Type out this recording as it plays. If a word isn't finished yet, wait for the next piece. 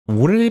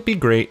Wouldn't it be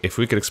great if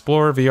we could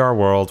explore VR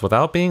worlds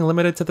without being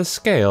limited to the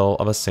scale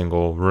of a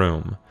single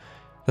room?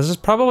 This is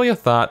probably a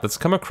thought that's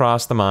come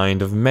across the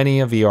mind of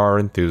many a VR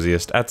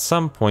enthusiast at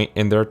some point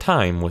in their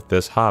time with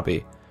this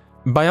hobby.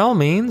 By all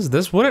means,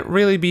 this wouldn't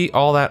really be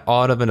all that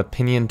odd of an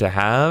opinion to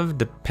have,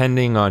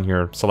 depending on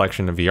your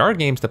selection of VR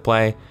games to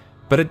play,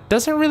 but it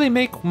doesn't really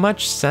make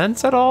much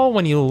sense at all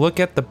when you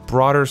look at the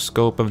broader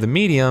scope of the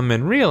medium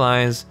and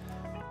realize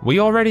we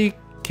already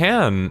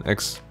can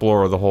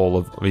explore the whole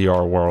of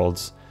VR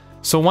worlds.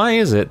 So why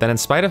is it that in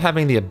spite of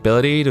having the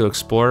ability to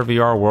explore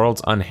VR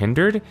worlds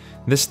unhindered,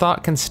 this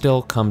thought can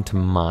still come to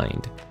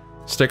mind?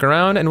 Stick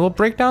around and we'll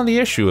break down the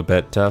issue a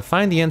bit to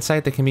find the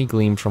insight that can be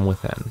gleaned from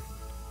within.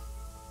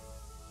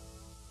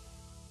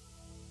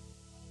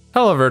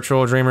 Hello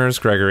virtual dreamers,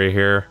 Gregory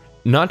here.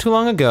 Not too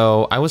long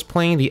ago, I was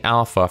playing the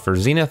alpha for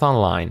Zenith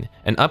Online,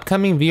 an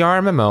upcoming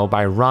VR MMO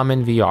by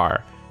Ramen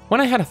VR,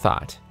 when I had a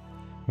thought.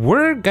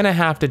 We're gonna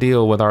have to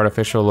deal with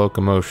artificial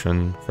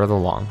locomotion for the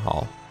long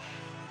haul.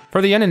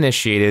 For the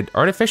uninitiated,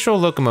 artificial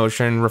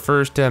locomotion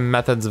refers to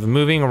methods of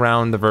moving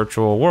around the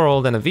virtual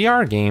world in a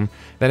VR game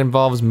that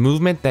involves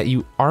movement that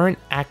you aren't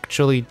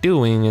actually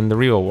doing in the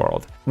real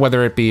world,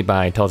 whether it be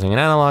by tilting an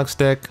analog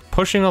stick,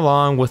 pushing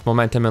along with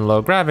momentum and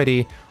low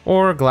gravity,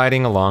 or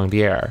gliding along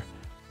the air.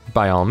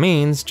 By all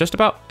means, just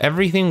about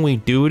everything we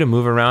do to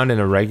move around in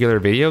a regular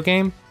video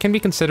game can be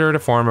considered a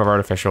form of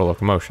artificial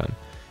locomotion.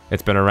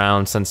 It's been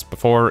around since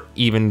before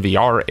even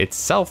VR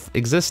itself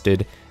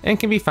existed and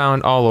can be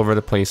found all over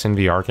the place in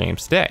VR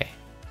games today.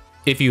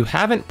 If you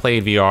haven't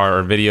played VR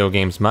or video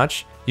games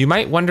much, you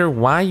might wonder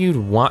why you'd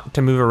want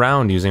to move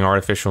around using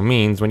artificial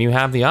means when you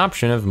have the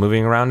option of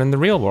moving around in the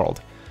real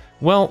world.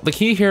 Well, the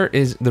key here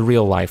is the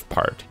real life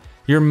part.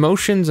 Your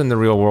motions in the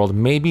real world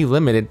may be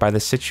limited by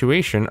the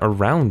situation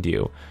around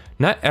you.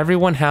 Not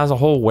everyone has a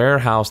whole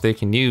warehouse they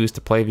can use to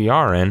play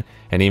VR in,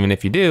 and even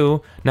if you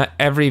do, not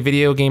every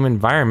video game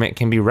environment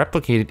can be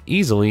replicated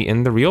easily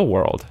in the real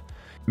world.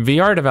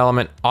 VR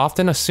development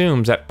often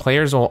assumes that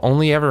players will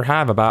only ever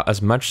have about as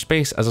much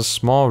space as a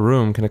small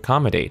room can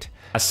accommodate.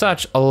 As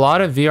such, a lot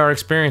of VR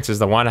experiences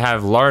that want to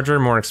have larger,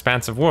 more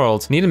expansive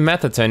worlds need a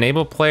method to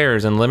enable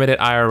players in limited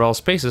IRL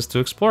spaces to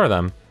explore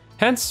them.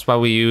 Hence why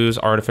we use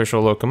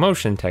artificial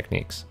locomotion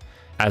techniques.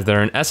 As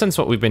they're in essence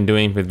what we've been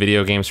doing with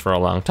video games for a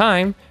long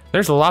time,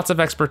 there's lots of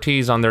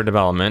expertise on their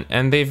development,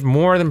 and they've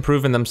more than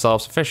proven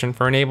themselves sufficient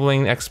for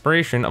enabling the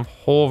exploration of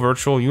whole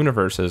virtual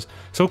universes,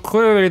 so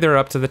clearly they're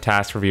up to the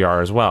task for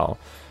VR as well.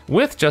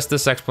 With just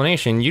this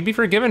explanation, you'd be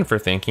forgiven for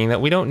thinking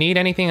that we don't need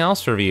anything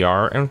else for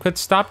VR and could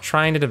stop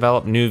trying to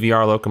develop new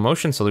VR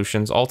locomotion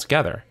solutions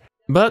altogether.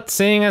 But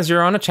seeing as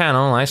you're on a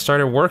channel I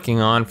started working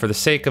on for the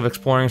sake of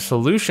exploring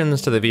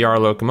solutions to the VR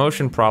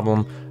locomotion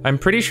problem, I'm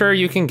pretty sure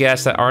you can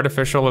guess that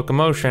artificial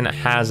locomotion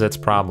has its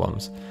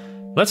problems.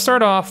 Let's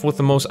start off with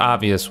the most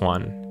obvious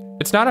one.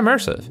 It's not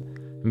immersive.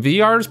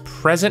 VR's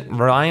present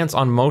reliance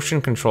on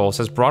motion controls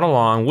has brought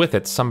along with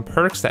it some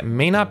perks that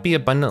may not be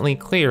abundantly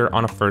clear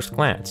on a first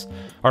glance.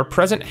 Our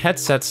present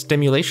headset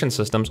stimulation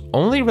systems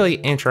only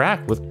really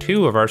interact with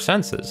two of our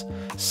senses,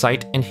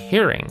 sight and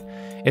hearing.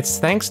 It's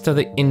thanks to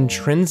the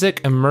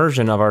intrinsic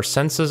immersion of our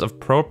senses of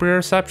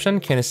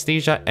proprioception,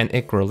 kinesthesia, and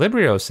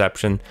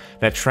equilibrioception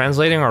that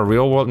translating our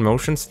real-world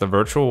motions to the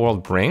virtual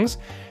world brings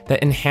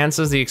that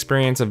enhances the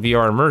experience of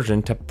VR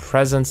immersion to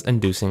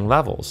presence-inducing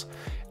levels.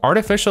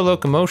 Artificial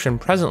locomotion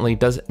presently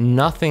does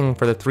nothing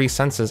for the three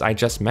senses I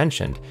just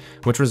mentioned,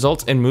 which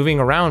results in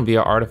moving around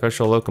via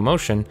artificial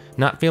locomotion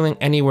not feeling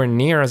anywhere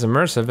near as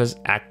immersive as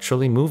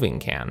actually moving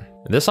can.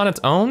 This on its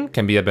own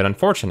can be a bit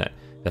unfortunate.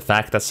 The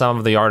fact that some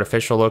of the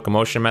artificial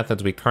locomotion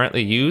methods we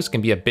currently use can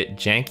be a bit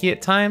janky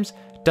at times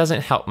doesn't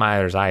help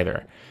matters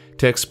either.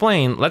 To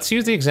explain, let's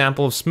use the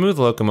example of smooth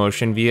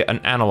locomotion via an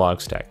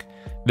analog stick.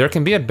 There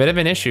can be a bit of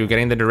an issue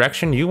getting the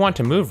direction you want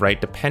to move right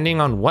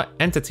depending on what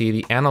entity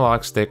the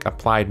analog stick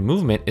applied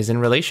movement is in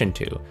relation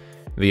to,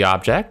 the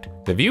object,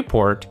 the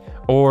viewport,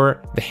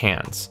 or the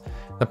hands.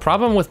 The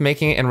problem with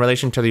making it in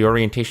relation to the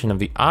orientation of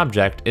the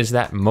object is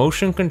that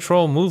motion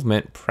control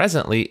movement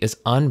presently is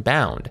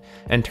unbound,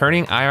 and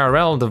turning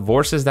IRL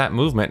divorces that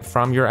movement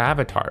from your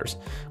avatars,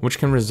 which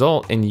can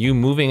result in you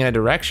moving in a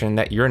direction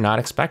that you're not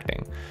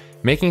expecting.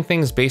 Making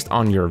things based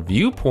on your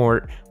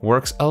viewport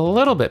works a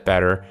little bit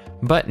better,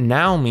 but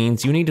now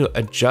means you need to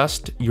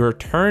adjust your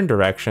turn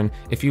direction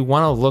if you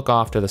want to look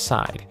off to the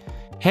side.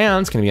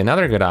 Hands can be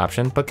another good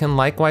option, but can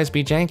likewise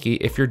be janky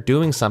if you're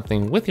doing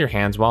something with your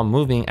hands while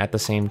moving at the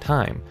same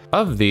time.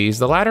 Of these,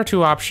 the latter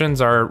two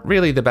options are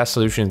really the best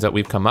solutions that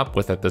we've come up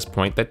with at this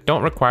point that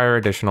don't require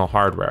additional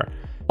hardware.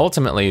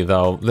 Ultimately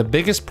though, the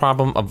biggest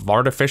problem of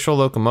artificial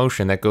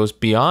locomotion that goes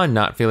beyond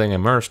not feeling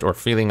immersed or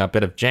feeling a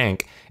bit of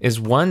jank is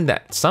one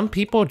that some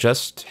people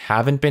just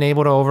haven't been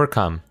able to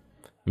overcome: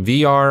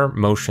 VR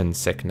motion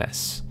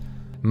sickness.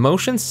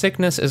 Motion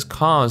sickness is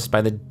caused by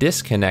the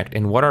disconnect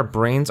in what our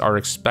brains are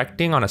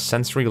expecting on a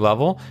sensory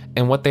level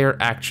and what they are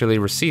actually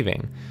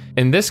receiving.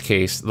 In this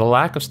case, the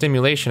lack of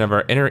stimulation of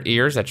our inner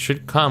ears that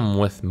should come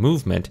with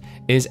movement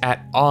is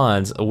at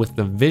odds with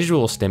the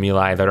visual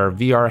stimuli that our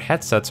VR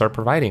headsets are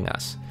providing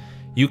us.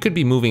 You could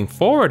be moving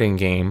forward in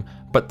game,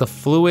 but the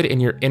fluid in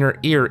your inner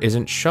ear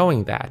isn't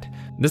showing that.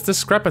 This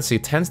discrepancy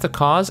tends to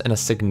cause, in a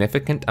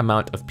significant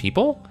amount of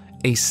people,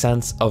 a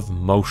sense of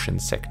motion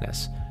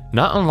sickness,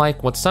 not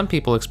unlike what some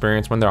people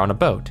experience when they're on a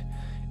boat.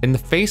 In the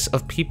face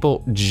of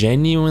people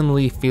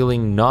genuinely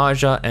feeling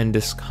nausea and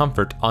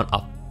discomfort on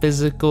a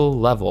physical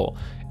level,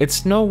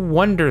 it's no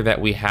wonder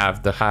that we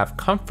have to have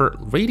comfort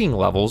rating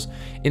levels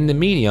in the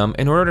medium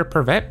in order to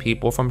prevent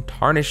people from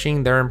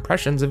tarnishing their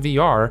impressions of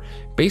VR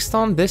based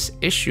on this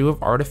issue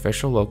of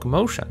artificial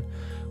locomotion.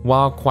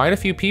 While quite a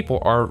few people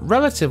are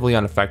relatively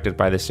unaffected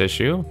by this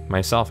issue,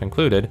 myself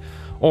included,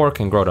 or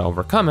can grow to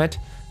overcome it,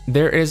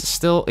 there is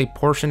still a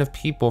portion of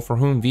people for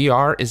whom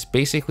VR is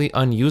basically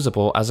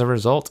unusable as a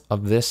result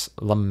of this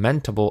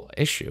lamentable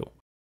issue.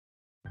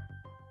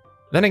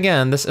 Then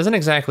again, this isn't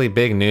exactly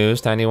big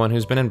news to anyone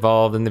who's been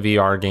involved in the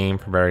VR game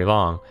for very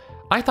long.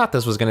 I thought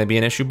this was going to be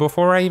an issue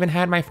before I even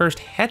had my first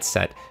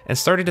headset and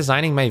started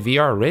designing my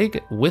VR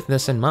rig with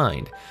this in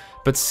mind.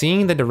 But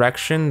seeing the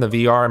direction the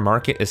VR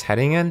market is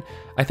heading in,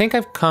 I think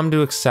I've come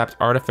to accept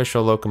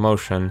artificial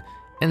locomotion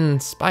in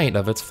spite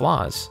of its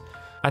flaws.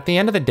 At the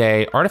end of the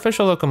day,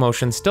 artificial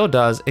locomotion still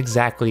does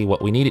exactly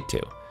what we need it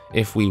to.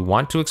 If we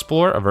want to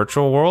explore a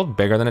virtual world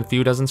bigger than a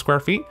few dozen square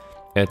feet,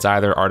 it's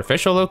either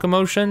artificial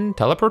locomotion,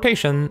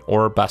 teleportation,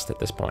 or bust at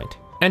this point.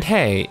 And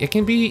hey, it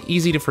can be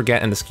easy to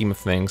forget in the scheme of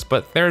things,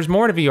 but there's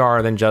more to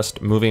VR than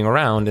just moving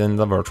around in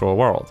the virtual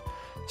world.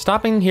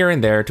 Stopping here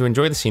and there to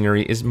enjoy the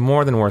scenery is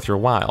more than worth your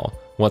while.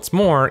 What's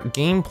more,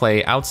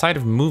 gameplay outside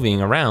of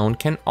moving around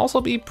can also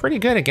be pretty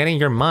good at getting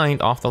your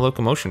mind off the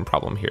locomotion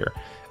problem here.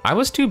 I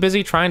was too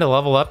busy trying to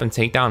level up and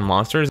take down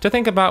monsters to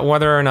think about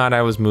whether or not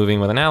I was moving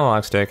with an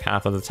analog stick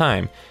half of the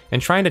time, and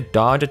trying to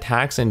dodge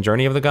attacks in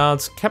Journey of the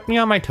Gods kept me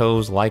on my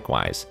toes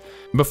likewise.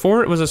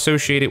 Before it was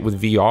associated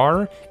with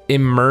VR,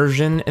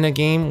 immersion in a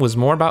game was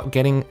more about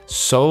getting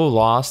so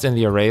lost in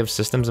the array of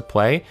systems at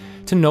play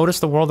to notice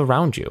the world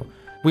around you.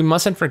 We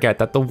mustn't forget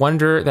that the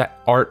wonder that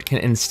art can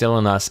instill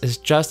in us is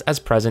just as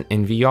present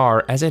in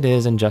VR as it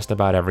is in just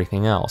about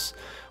everything else.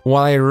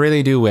 While I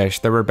really do wish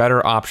there were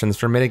better options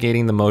for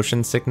mitigating the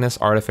motion sickness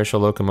artificial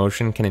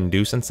locomotion can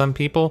induce in some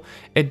people,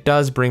 it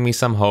does bring me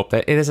some hope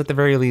that it is at the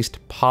very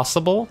least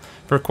possible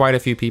for quite a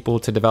few people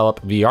to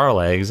develop VR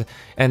legs,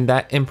 and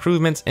that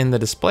improvements in the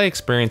display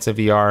experience of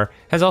VR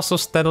has also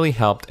steadily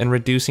helped in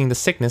reducing the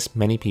sickness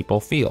many people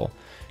feel.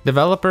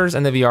 Developers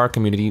and the VR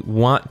community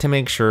want to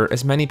make sure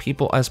as many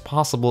people as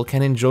possible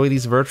can enjoy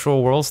these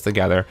virtual worlds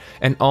together,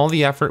 and all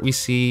the effort we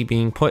see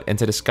being put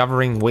into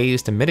discovering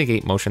ways to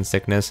mitigate motion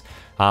sickness,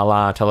 a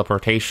la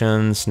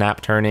teleportation,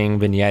 snap turning,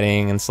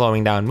 vignetting, and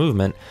slowing down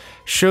movement,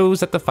 shows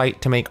that the fight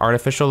to make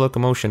artificial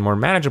locomotion more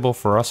manageable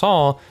for us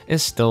all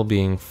is still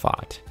being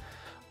fought.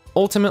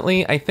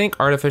 Ultimately, I think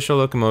artificial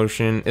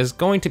locomotion is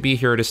going to be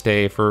here to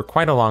stay for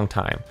quite a long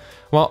time.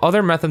 While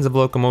other methods of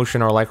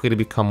locomotion are likely to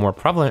become more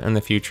prevalent in the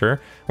future,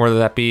 whether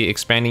that be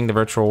expanding the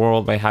virtual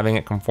world by having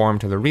it conform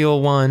to the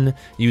real one,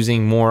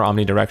 using more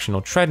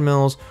omnidirectional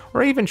treadmills,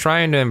 or even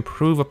trying to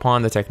improve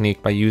upon the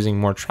technique by using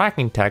more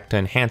tracking tech to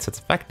enhance its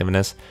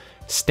effectiveness,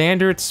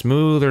 standard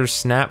smooth or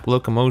snap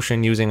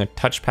locomotion using a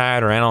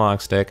touchpad or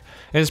analog stick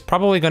is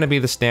probably going to be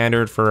the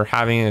standard for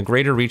having a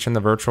greater reach in the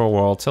virtual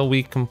world till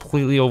we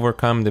completely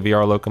overcome the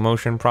VR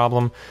locomotion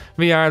problem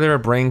via either a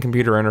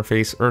brain-computer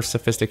interface or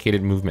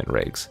sophisticated movement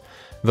rigs.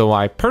 Though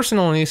I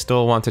personally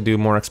still want to do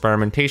more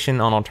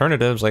experimentation on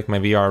alternatives like my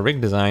VR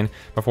rig design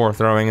before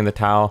throwing in the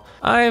towel,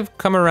 I've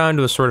come around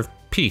to a sort of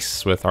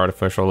peace with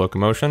artificial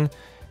locomotion,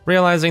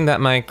 realizing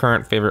that my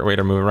current favorite way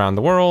to move around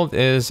the world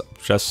is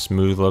just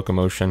smooth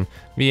locomotion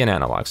via an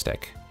analog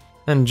stick.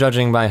 And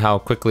judging by how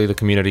quickly the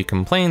community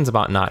complains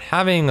about not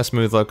having a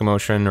smooth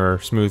locomotion or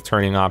smooth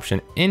turning option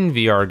in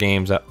VR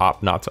games that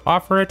opt not to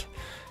offer it,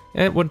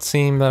 it would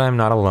seem that I'm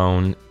not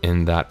alone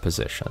in that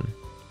position.